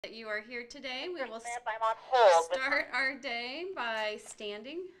That you are here today. We will I'm on hold. start our day by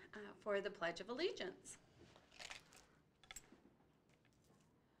standing for the Pledge of Allegiance.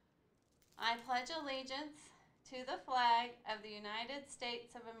 I pledge allegiance to the flag of the United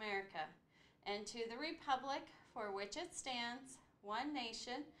States of America and to the republic for which it stands, one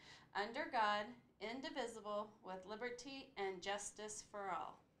nation, under God, indivisible, with liberty and justice for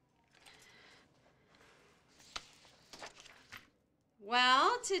all.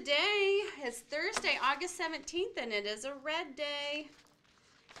 Well, today is Thursday, August 17th, and it is a red day.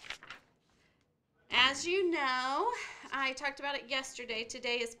 As you know, I talked about it yesterday.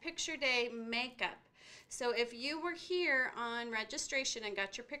 Today is Picture Day Makeup. So if you were here on registration and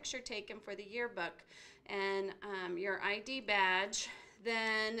got your picture taken for the yearbook and your ID badge,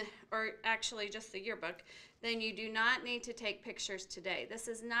 then, or actually just the yearbook, then you do not need to take pictures today. This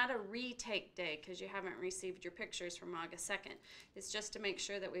is not a retake day because you haven't received your pictures from August 2nd. It's just to make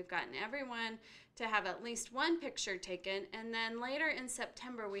sure that we've gotten everyone to have at least one picture taken, and then later in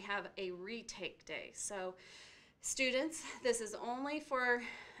September we have a retake day. So students, this is only for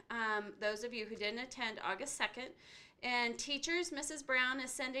those of you who didn't attend August 2nd. And teachers, Mrs. Brown is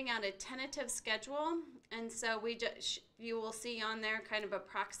sending out a tentative schedule, and so you will see on there kind of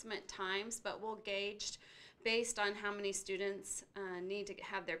approximate times, but we'll gauge based on how many students need to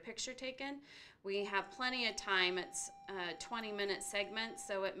have their picture taken. We have plenty of time. It's a 20-minute segment,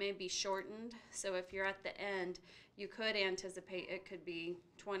 so it may be shortened. So if you're at the end, you could anticipate it could be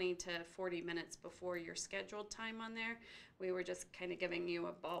 20 to 40 minutes before your scheduled time on there. We were just kind of giving you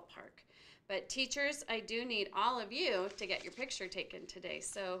a ballpark. But teachers, I do need all of you to get your picture taken today,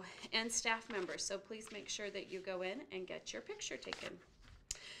 so, and staff members. So please make sure that you go in and get your picture taken.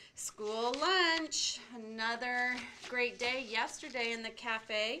 School lunch, another great day yesterday in the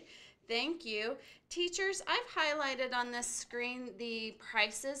cafe. Thank you. Teachers, I've highlighted on this screen the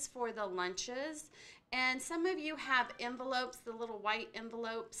prices for the lunches. And some of you have envelopes, the little white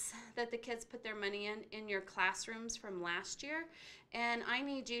envelopes that the kids put their money in your classrooms from last year. And I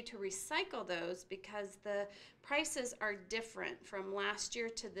need you to recycle those because the prices are different from last year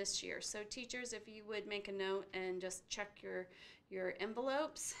to this year. So teachers, if you would make a note and just check your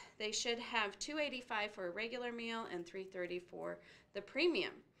envelopes, they should have $2.85 for a regular meal and $3.30 for the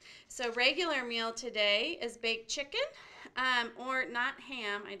premium. So regular meal today is baked chicken, or not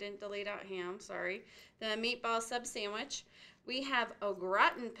ham. I didn't delete out ham, sorry. The meatball sub sandwich. We have au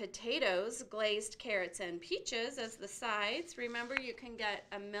gratin potatoes, glazed carrots, and peaches as the sides. Remember, you can get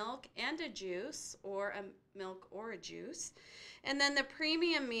a milk and a juice, or a milk or a juice. And then the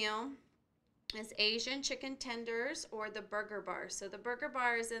premium meal is Asian chicken tenders or the burger bar. So the burger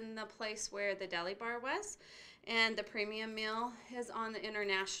bar is in the place where the deli bar was, and the premium meal is on the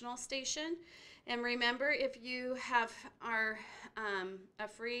international station. And remember, if you have a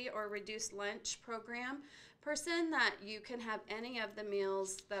free or reduced lunch program person, that you can have any of the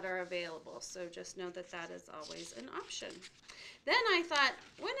meals that are available. So just know that that is always an option. Then I thought,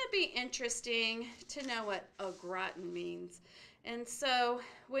 wouldn't it be interesting to know what au gratin means? And so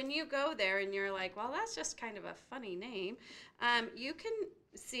when you go there and you're like, well, that's just kind of a funny name, you can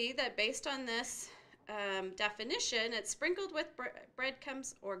see that based on this definition, it's sprinkled with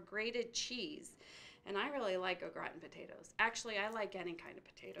breadcrumbs or grated cheese. And I really like au gratin potatoes. Actually, I like any kind of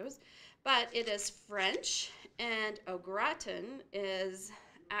potatoes, but it is French, and au gratin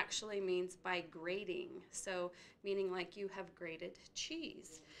actually means by grating, so meaning like you have grated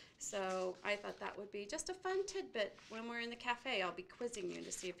cheese. So I thought that would be just a fun tidbit. When we're in the cafe, I'll be quizzing you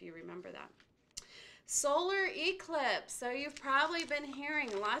to see if you remember that. Solar eclipse. So you've probably been hearing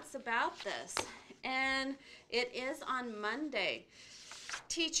lots about this, and it is on Monday.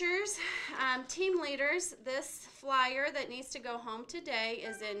 Teachers, team leaders, this flyer that needs to go home today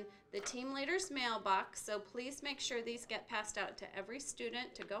is in the team leader's mailbox, so please make sure these get passed out to every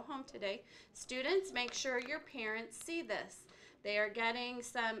student to go home today. Students, make sure your parents see this. They are getting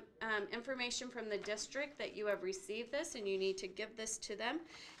some information from the district that you have received this, and you need to give this to them.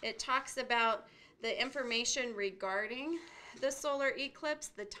 It talks about the information regarding the solar eclipse,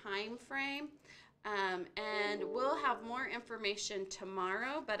 the time frame, and we'll have more information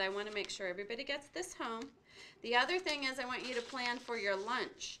tomorrow, but I want to make sure everybody gets this home. The other thing is I want you to plan for your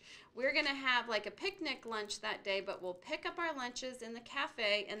lunch. We're going to have like a picnic lunch that day, but we'll pick up our lunches in the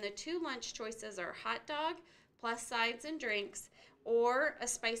cafe, and the two lunch choices are hot dog plus sides and drinks, or a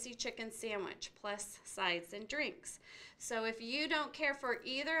spicy chicken sandwich plus sides and drinks. So if you don't care for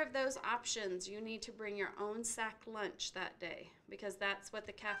either of those options, you need to bring your own sack lunch that day, because that's what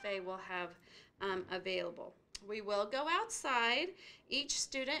the cafe will have available. We will go outside. Each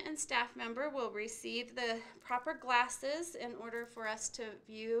student and staff member will receive the proper glasses in order for us to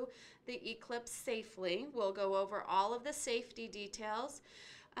view the eclipse safely. We'll go over all of the safety details.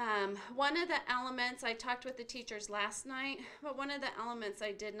 One of the elements, I talked with the teachers last night, but one of the elements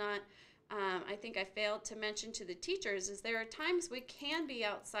I did not, I think I failed to mention to the teachers is there are times we can be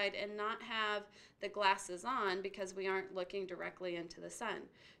outside and not have the glasses on because we aren't looking directly into the sun.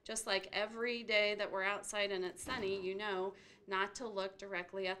 Just like every day that we're outside and it's sunny, you know not to look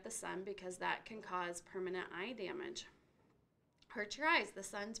directly at the sun because that can cause permanent eye damage. Hurt your eyes, the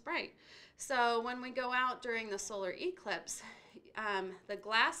sun's bright. So when we go out during the solar eclipse, the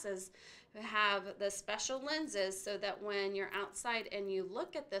glasses have the special lenses so that when you're outside and you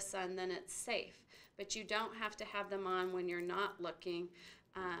look at the sun, then it's safe. But you don't have to have them on when you're not looking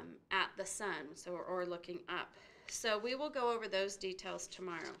at the sun or looking up. So we will go over those details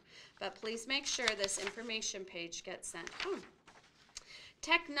tomorrow. But please make sure this information page gets sent home.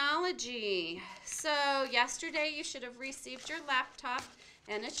 Technology. So yesterday you should have received your laptop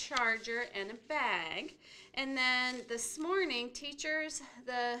and a charger and a bag. And then this morning, teachers,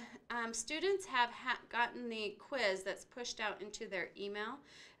 the students have gotten the quiz that's pushed out into their email.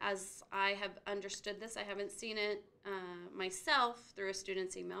 As I have understood this, I haven't seen it myself through a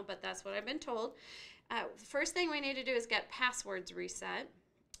student's email, but that's what I've been told. First thing we need to do is get passwords reset.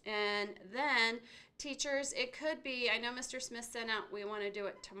 And then teachers, it could be, I know Mr. Smith sent out, we want to do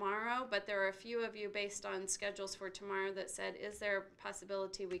it tomorrow, but there are a few of you based on schedules for tomorrow that said, is there a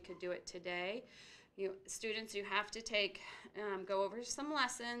possibility we could do it today? Students, you have to go over some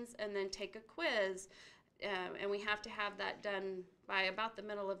lessons and then take a quiz, and we have to have that done by about the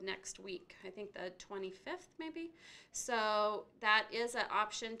middle of next week. I think the 25th maybe. So that is an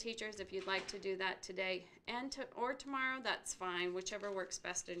option, teachers, if you'd like to do that today or tomorrow, that's fine, whichever works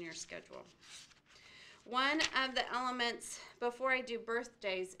best in your schedule. One of the elements before I do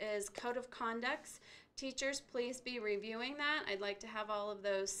birthdays is code of conducts. Teachers, please be reviewing that. I'd like to have all of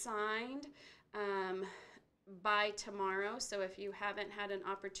those signed by tomorrow. So if you haven't had an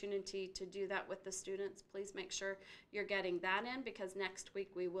opportunity to do that with the students, please make sure you're getting that in, because next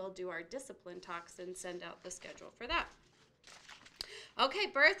week we will do our discipline talks and send out the schedule for that. Okay,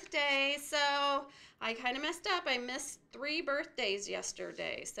 birthdays. So I kind of messed up. I missed 3 birthdays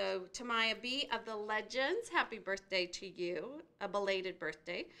yesterday. So to Maya B of the Legends, happy birthday to you. A belated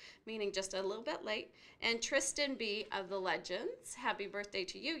birthday, meaning just a little bit late. And Tristan B of the Legends, happy birthday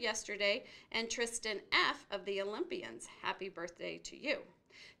to you yesterday. And Tristan F of the Olympians, happy birthday to you.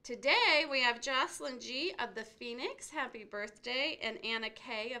 Today we have Jocelyn G of the Phoenix, happy birthday, and Anna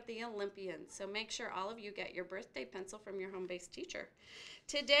K of the Olympians. So make sure all of you get your birthday pencil from your home-based teacher.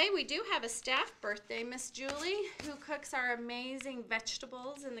 Today we do have a staff birthday, Miss Julie, who cooks our amazing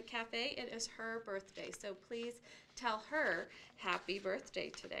vegetables in the cafe. It is her birthday, so please tell her happy birthday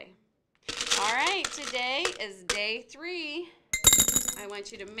today. All right, today is day 3. I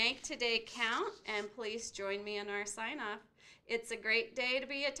want you to make today count, and please join me in our sign-off. It's a great day to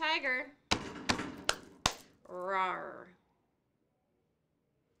be a tiger.